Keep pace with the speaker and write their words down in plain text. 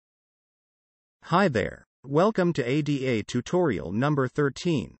Hi there. Welcome to ADA tutorial number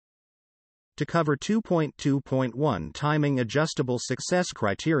 13. To cover 2.2.1 Timing Adjustable Success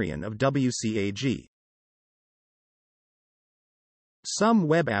Criterion of WCAG. Some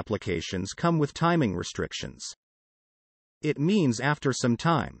web applications come with timing restrictions. It means after some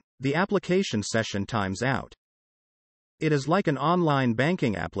time, the application session times out. It is like an online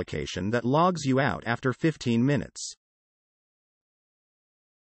banking application that logs you out after 15 minutes.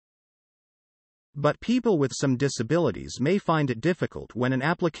 But people with some disabilities may find it difficult when an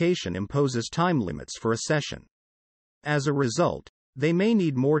application imposes time limits for a session. As a result, they may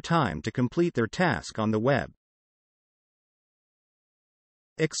need more time to complete their task on the web.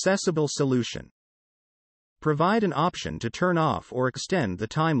 Accessible solution. Provide an option to turn off or extend the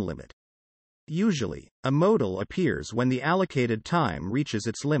time limit. Usually, a modal appears when the allocated time reaches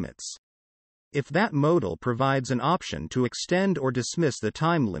its limits. If that modal provides an option to extend or dismiss the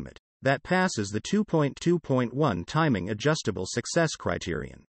time limit, that passes the 2.2.1 Timing Adjustable Success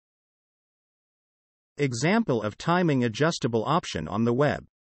Criterion. Example of timing adjustable option on the web.